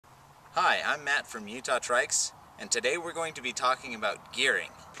Hi, I'm Matt from Utah Trikes, and today we're going to be talking about gearing.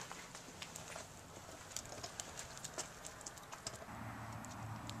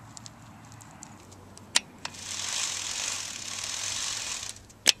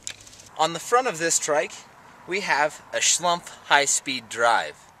 On the front of this trike, we have a Schlumpf High Speed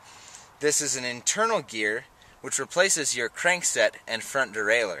Drive. This is an internal gear which replaces your crankset and front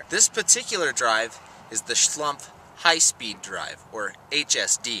derailleur. This particular drive is the Schlumpf High Speed Drive, or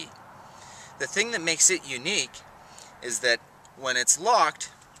HSD. The thing that makes it unique is that when it's locked,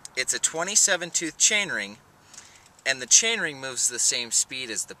 it's a 27-tooth chainring, and the chainring moves the same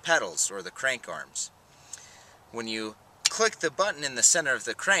speed as the pedals or the crank arms. When you click the button in the center of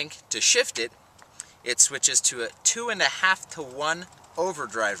the crank to shift it, it switches to a 2.5 to 1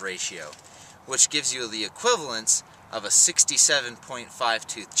 overdrive ratio, which gives you the equivalence of a 67.5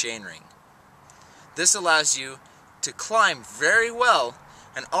 tooth chainring. This allows you to climb very well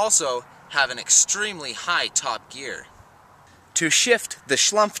and also have an extremely high top gear. To shift the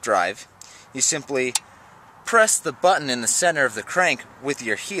Schlumpf drive, you simply press the button in the center of the crank with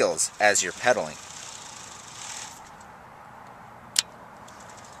your heels as you're pedaling.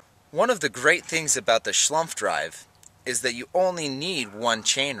 One of the great things about the Schlumpf drive is that you only need one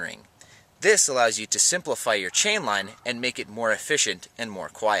chainring. This allows you to simplify your chain line and make it more efficient and more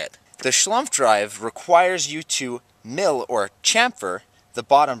quiet. The Schlumpf drive requires you to mill or chamfer the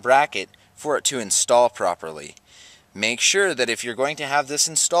bottom bracket for it to install properly. Make sure that if you're going to have this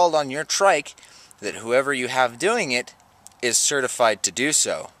installed on your trike, that whoever you have doing it is certified to do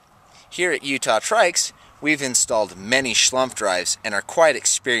so. Here at Utah Trikes, we've installed many Schlumpf drives and are quite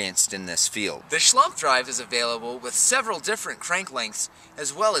experienced in this field. The Schlumpf drive is available with several different crank lengths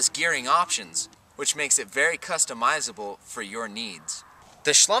as well as gearing options, which makes it very customizable for your needs.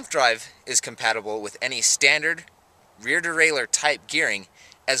 The Schlumpf drive is compatible with any standard rear derailleur type gearing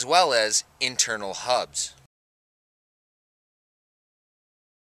as well as internal hubs.